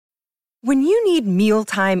When you need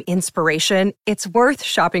mealtime inspiration, it's worth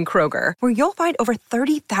shopping Kroger, where you'll find over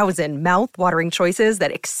 30,000 mouth-watering choices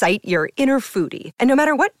that excite your inner foodie. And no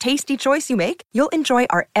matter what tasty choice you make, you'll enjoy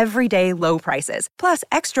our everyday low prices, plus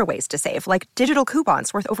extra ways to save, like digital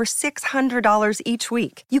coupons worth over $600 each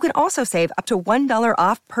week. You can also save up to $1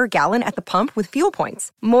 off per gallon at the pump with fuel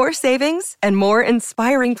points. More savings and more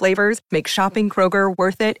inspiring flavors make shopping Kroger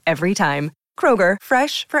worth it every time. Kroger,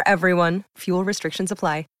 fresh for everyone. Fuel restrictions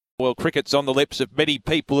apply. Well, cricket's on the lips of many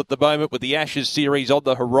people at the moment with the Ashes series on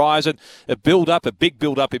the horizon. A big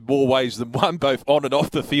build-up in more ways than one, both on and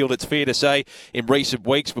off the field, it's fair to say, in recent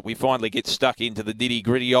weeks, but we finally get stuck into the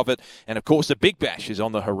nitty-gritty of it. And, of course, the Big Bash is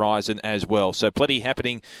on the horizon as well. So plenty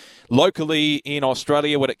happening locally in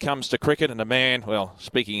Australia when it comes to cricket. And a man, well,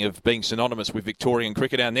 speaking of being synonymous with Victorian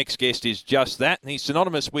cricket, our next guest is just that. And he's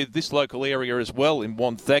synonymous with this local area as well in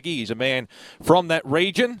Wonthaggi. He's a man from that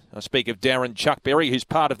region. I speak of Darren Chuckberry, who's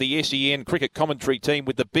part of the SEN cricket commentary team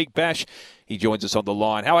with the Big Bash. He joins us on the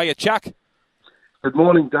line. How are you, Chuck? Good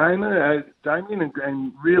morning, Damien,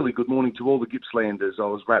 and really good morning to all the Gippslanders. I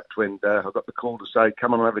was rapt when I got the call to say,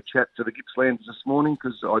 come on and have a chat to the Gippslanders this morning,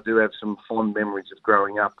 because I do have some fond memories of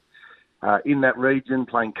growing up in that region,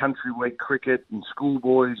 playing country week cricket and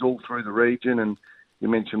schoolboys all through the region. And you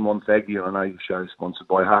mentioned Wonthaggi. I know your show is sponsored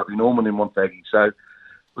by Harvey Norman in Wonthaggi. So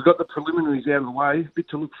we've got the preliminaries out of the way. A bit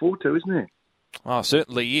to look forward to, isn't there? Oh,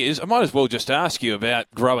 certainly is. I might as well just ask you about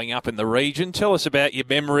growing up in the region. Tell us about your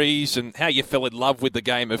memories and how you fell in love with the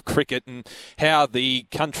game of cricket and how the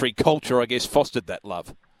country culture, I guess, fostered that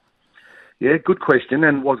love. Yeah, good question,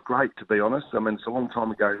 and was great, to be honest. I mean, it's a long time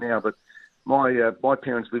ago now, but my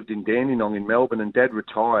parents lived in Dandenong in Melbourne, and Dad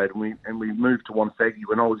retired, and we moved to Wonthaggi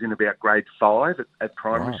when I was in about grade 5 at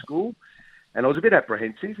primary school. And I was a bit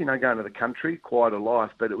apprehensive, going to the country, quite a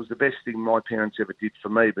life, but it was the best thing my parents ever did for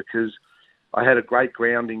me, because I had a great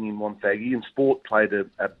grounding in Wonthaggi, and sport played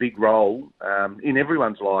a big role in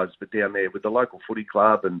everyone's lives, but down there with the local footy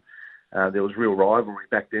club, and there was real rivalry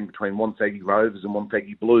back then between Wonthaggi Rovers and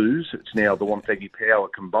Wonthaggi Blues. It's now the Wonthaggi Power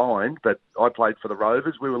combined, but I played for the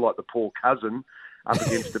Rovers. We were like the poor cousin up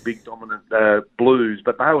against the big dominant Blues,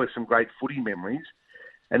 but they were some great footy memories.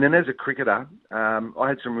 And then as a cricketer, I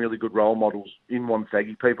had some really good role models in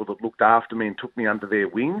Wonthaggi, people that looked after me and took me under their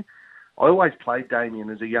wing. I always played, Damien,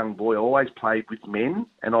 as a young boy. I always played with men,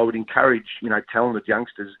 and I would encourage, talented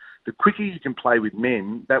youngsters, the quicker you can play with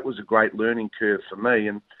men, that was a great learning curve for me.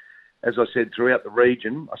 And as I said, throughout the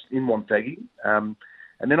region, in Wonthaggi, and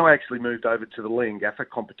then I actually moved over to the Leongatha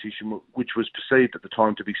competition, which was perceived at the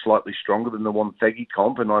time to be slightly stronger than the Wonthaggi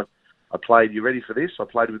comp, and I played, you ready for this? I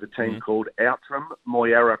played with a team called Outram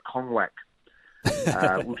Moyara Kongwak.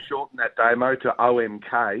 We'll shorten that demo to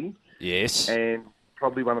OMK. Yes. And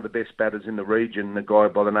probably one of the best batters in the region, a guy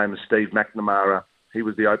by the name of Steve McNamara. He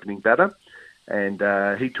was the opening batter,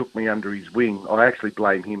 and he took me under his wing. I actually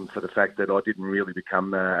blame him for the fact that I didn't really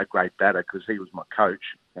become a great batter, because he was my coach,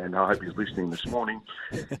 and I hope he's listening this morning.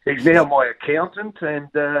 He's now my accountant and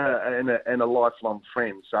a lifelong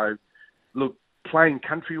friend. So, look, playing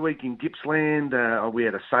Country Week in Gippsland, we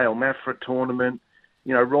had a Sale Mafra tournament,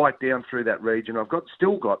 right down through that region. I've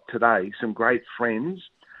still got today some great friends,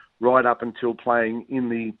 right up until playing in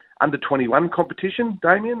the under-21 competition,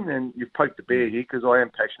 Damien, and you've poked the bear here because I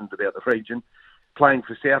am passionate about the region, playing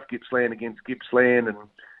for South Gippsland against Gippsland,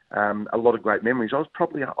 and a lot of great memories. I was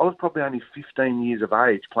probably only 15 years of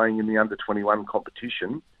age playing in the under-21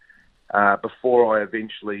 competition before I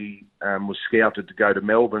eventually was scouted to go to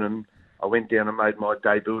Melbourne, and I went down and made my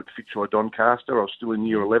debut at Fitzroy Doncaster. I was still in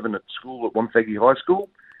year 11 at school at Wonthaggi High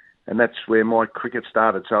School, and that's where my cricket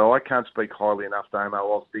started. So I can't speak highly enough,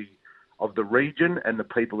 Damo, of the region and the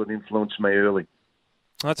people that influenced me early.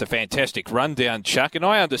 That's a fantastic rundown, Chuck. And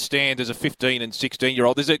I understand as a 15 and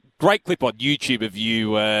 16-year-old, there's a great clip on YouTube of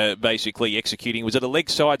you basically executing. Was it a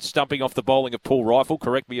leg side stumping off the bowling of Paul Rifle?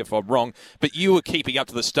 Correct me if I'm wrong. But you were keeping up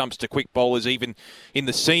to the stumps to quick bowlers even in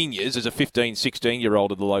the seniors as a 15,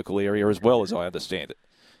 16-year-old in the local area as well, as I understand it.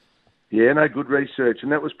 Yeah, no, good research.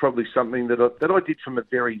 And that was probably something that I did from a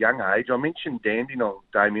very young age. I mentioned Dandenong,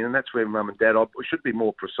 Damien, and that's where Mum and Dad, I should be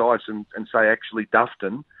more precise and say actually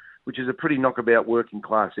Dufton, which is a pretty knockabout working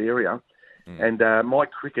class area. And my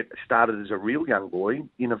cricket started as a real young boy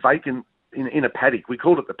in a paddock. We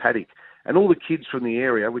called it the paddock. And all the kids from the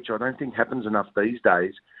area, which I don't think happens enough these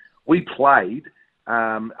days, we played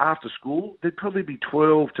after school. There'd probably be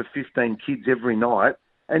 12 to 15 kids every night.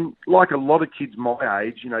 And like a lot of kids my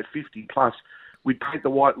age, 50 plus, we'd paint the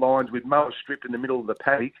white lines, we'd mow a strip in the middle of the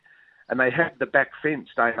paddock, and they had the back fence,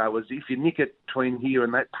 was if you nick it between here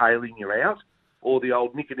and that paling, you're out, or the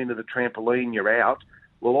old nick it into the trampoline, you're out.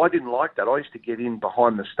 Well, I didn't like that. I used to get in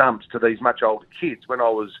behind the stumps to these much older kids when I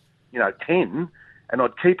was, 10, and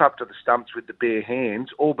I'd keep up to the stumps with the bare hands,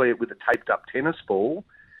 albeit with a taped-up tennis ball.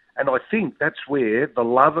 And I think that's where the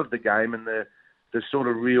love of the game and the sort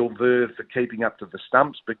of real verve for keeping up to the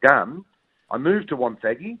stumps begun. I moved to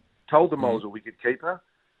Wonthaggi, told them I was a wicket keeper,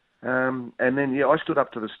 and then, I stood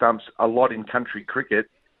up to the stumps a lot in country cricket,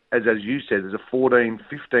 as you said, as a 14,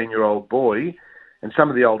 15-year-old boy, and some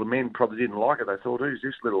of the older men probably didn't like it. They thought, who's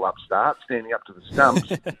this little upstart standing up to the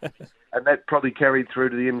stumps? And that probably carried through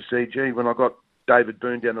to the MCG when I got David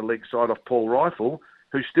Boone down the leg side off Paul Rifle,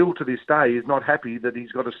 who still to this day is not happy that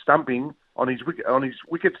he's got a stumping on his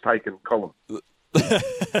wickets taken column.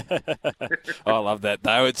 I love that,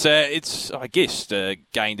 though. It's I guess,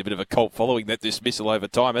 gained a bit of a cult following, that dismissal over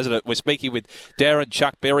time, hasn't it? We're speaking with Darren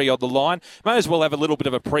Chuck Berry on the line. May as well have a little bit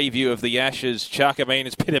of a preview of the Ashes, Chuck. I mean,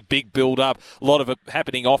 it's been a big build-up, a lot of it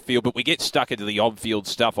happening off-field, but we get stuck into the on-field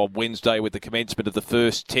stuff on Wednesday with the commencement of the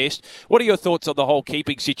first test. What are your thoughts on the whole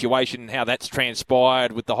keeping situation and how that's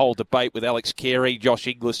transpired with the whole debate with Alex Carey, Josh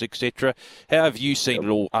Inglis, etc.? How have you seen it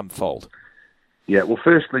all unfold? Yeah, well,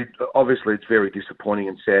 firstly, obviously it's very disappointing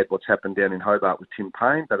and sad what's happened down in Hobart with Tim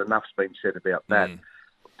Payne, but enough's been said about that.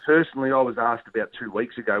 Personally, I was asked about 2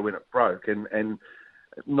 weeks ago when it broke, and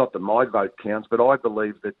not that my vote counts, but I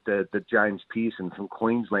believe that James Pearson from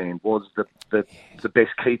Queensland was the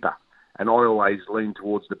best keeper, and I always lean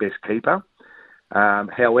towards the best keeper.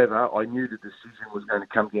 However, I knew the decision was going to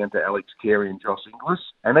come down to Alex Carey and Josh Inglis,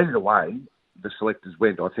 and either way, the selectors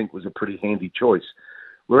went, I think, was a pretty handy choice.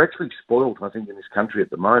 We're actually spoiled, I think, in this country at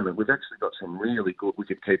the moment. We've actually got some really good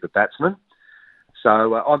wicket-keeper batsmen.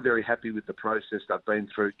 So I'm very happy with the process they've been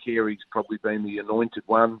through. Carey's probably been the anointed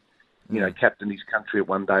one, captained his country at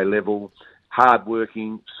one-day level,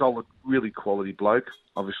 hard-working, solid, really quality bloke.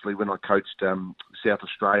 Obviously, when I coached South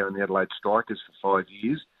Australia and the Adelaide Strikers for 5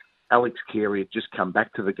 years, Alex Carey had just come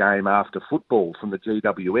back to the game after football from the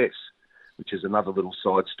GWS, which is another little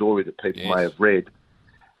side story that people may have read.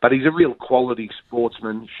 But he's a real quality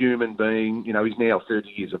sportsman, human being. He's now 30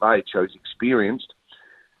 years of age, so he's experienced.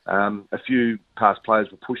 A few past players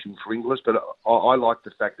were pushing for Inglis, but I like the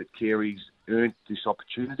fact that Carey's earned this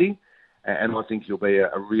opportunity, and I think he'll be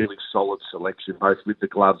a really solid selection, both with the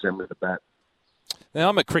gloves and with the bat. Now,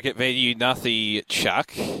 I'm a cricket venue, nothing,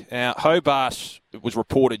 Chuck. Hobart, it was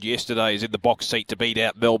reported yesterday, is in the box seat to beat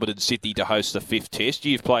out Melbourne and Sydney to host the fifth test.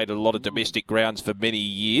 You've played a lot of domestic grounds for many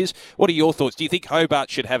years. What are your thoughts? Do you think Hobart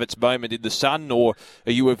should have its moment in the sun, or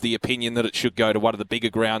are you of the opinion that it should go to one of the bigger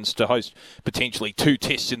grounds to host potentially 2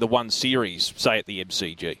 tests in the one series, say at the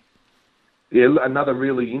MCG? Yeah, another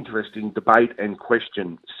really interesting debate and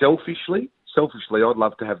question. Selfishly, I'd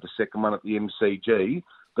love to have the second one at the MCG,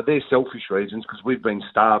 but they're selfish reasons because we've been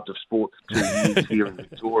starved of sport for 2 years here in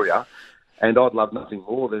Victoria, and I'd love nothing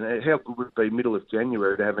more than how good would it be middle of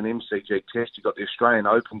January to have an MCG test. You've got the Australian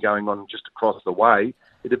Open going on just across the way.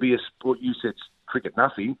 It'd be a sport, you said cricket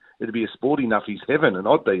nuffy, it'd be a sporty nuffy's heaven, and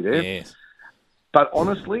I'd be there. Yes. But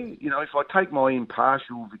honestly, if I take my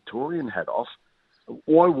impartial Victorian hat off,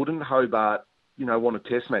 why wouldn't Hobart, want a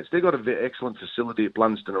test match? They've got an excellent facility at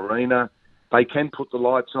Blunsdon Arena. They can put the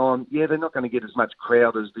lights on. Yeah, they're not going to get as much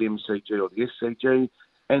crowd as the MCG or the SCG,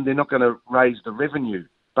 and they're not going to raise the revenue.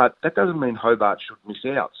 But that doesn't mean Hobart should miss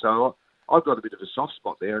out. So I've got a bit of a soft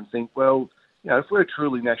spot there and think, well, if we're a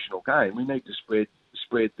truly national game, we need to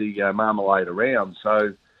spread the marmalade around.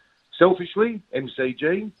 So selfishly,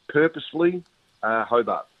 MCG, purposefully,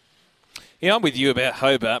 Hobart. Yeah, I'm with you about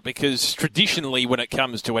Hobart because traditionally when it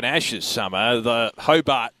comes to an Ashes summer, the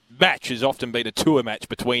Hobart match has often been a tour match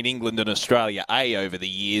between England and Australia A over the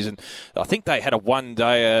years, and I think they had a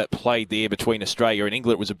one-day played there between Australia and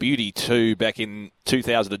England. It was a beauty too back in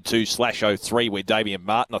 2002/03 where Damien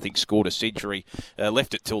Martin, I think, scored a century,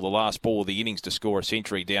 left it till the last ball of the innings to score a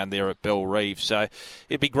century down there at Bell Reeve. So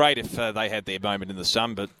it'd be great if they had their moment in the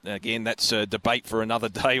sun, but again, that's a debate for another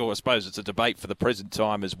day, or I suppose it's a debate for the present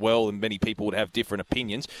time as well, and many people would have different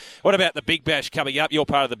opinions. What about the Big Bash coming up? You're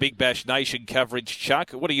part of the Big Bash Nation coverage,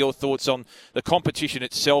 Chuck. What are your thoughts on the competition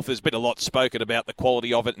itself? There's been a lot spoken about the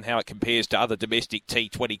quality of it and how it compares to other domestic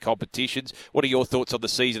T20 competitions. What are your thoughts on the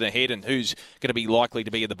season ahead and who's going to be likely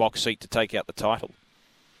to be in the box seat to take out the title?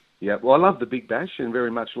 Yeah, well, I love the Big Bash and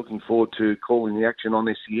very much looking forward to calling the action on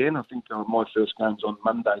SEN. I think my first game's on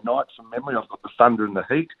Monday night from memory. I've got the Thunder and the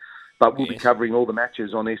Heat, but we'll be covering all the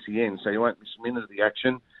matches on SEN, so you won't miss a minute of the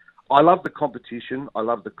action. I love the competition. I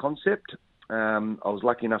love the concept. I was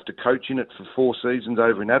lucky enough to coach in it for 4 seasons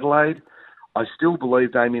over in Adelaide. I still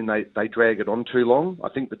believe, Damien, they drag it on too long. I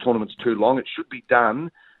think the tournament's too long. It should be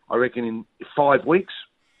done, I reckon, in 5 weeks.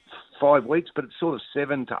 5 weeks, but it's sort of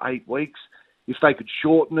 7 to 8 weeks. if they could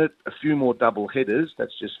shorten it, a few more double headers,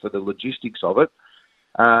 that's just for the logistics of it.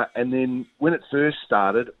 And then when it first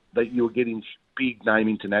started, that you were getting big name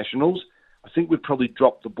internationals. I think we've probably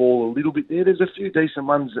dropped the ball a little bit there. There's a few decent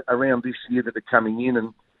ones around this year that are coming in,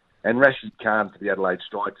 and Rashid Khan for the Adelaide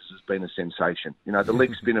Strikers has been a sensation. You know, the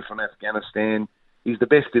leg spinner from Afghanistan, he's the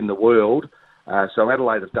best in the world. So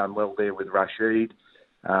Adelaide have done well there with Rashid.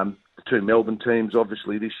 The two Melbourne teams,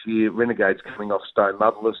 obviously, this year, Renegades coming off Stone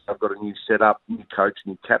Motherless. They've got a new setup, new coach,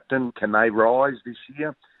 new captain. Can they rise this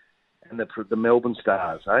year? And the Melbourne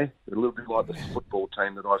Stars, eh? They're a little bit like the football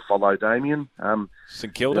team that I follow, Damien.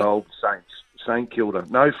 St Kilda. The old Saints. St Kilda.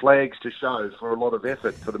 No flags to show for a lot of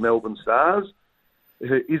effort for the Melbourne Stars.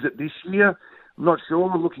 Is it this year? I'm not sure.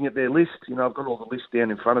 I'm looking at their list. You know, I've got all the list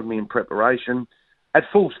down in front of me in preparation. At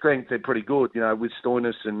full strength, they're pretty good, you know, with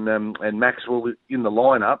Stoinis and Maxwell in the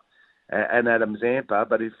lineup and Adam Zampa.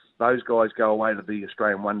 But if those guys go away to the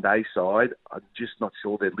Australian one-day side, I'm just not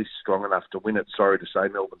sure their list's strong enough to win it. Sorry to say,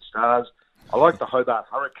 Melbourne Stars. I like the Hobart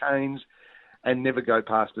Hurricanes and never go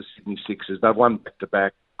past the Sydney Sixers. They've won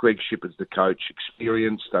back-to-back. Greg Shipperd's the coach,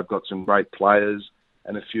 experienced. They've got some great players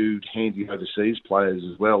and a few handy overseas players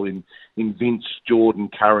as well in Vince, Jordan,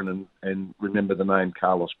 Curran, and remember the name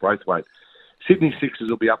Carlos Braithwaite. Sydney Sixers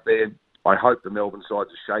will be up there. I hope the Melbourne sides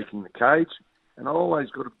are shaking the cage. And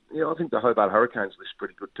I think the Hobart Hurricanes list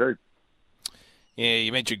pretty good too. Yeah,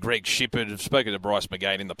 you mentioned Greg Shipperd. I've spoken to Bryce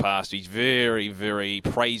McGain in the past. He's very, very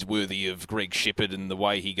praiseworthy of Greg Shipperd and the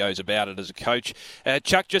way he goes about it as a coach.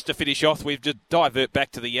 Chuck, just to finish off, we've just divert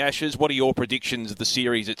back to the Ashes. What are your predictions of the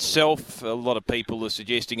series itself? A lot of people are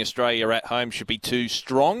suggesting Australia at home should be too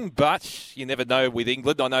strong, but you never know with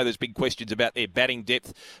England. I know there's big questions about their batting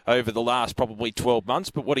depth over the last probably 12 months,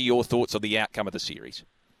 but what are your thoughts on the outcome of the series?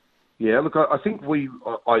 Yeah, look, I think we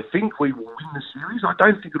will win the series. I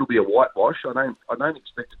don't think it'll be a whitewash. I don't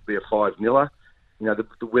expect it to be a 5-0. You know,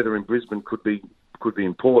 the weather in Brisbane could be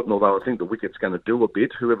important, although I think the wicket's going to do a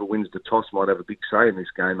bit. Whoever wins the toss might have a big say in this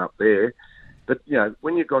game up there. But, you know,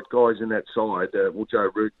 when you've got guys in that side, Joe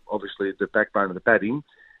Root, obviously the backbone of the batting,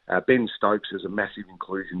 Ben Stokes is a massive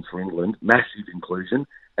inclusion for England, massive inclusion.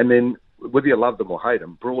 And then, whether you love them or hate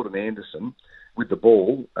them, Broad and Anderson with the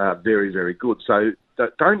ball, very, very good. So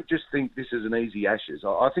don't just think this is an easy Ashes.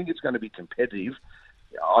 I think it's going to be competitive.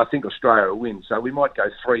 I think Australia will win. So we might go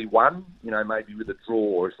 3-1, you know, maybe with a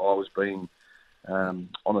draw if I was being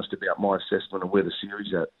honest about my assessment of where the series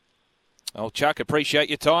is at. Oh, Chuck, appreciate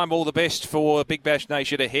your time. All the best for Big Bash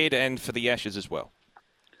Nation ahead and for the Ashes as well.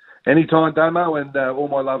 Anytime, Damo, and all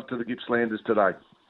my love to the Gippslanders today.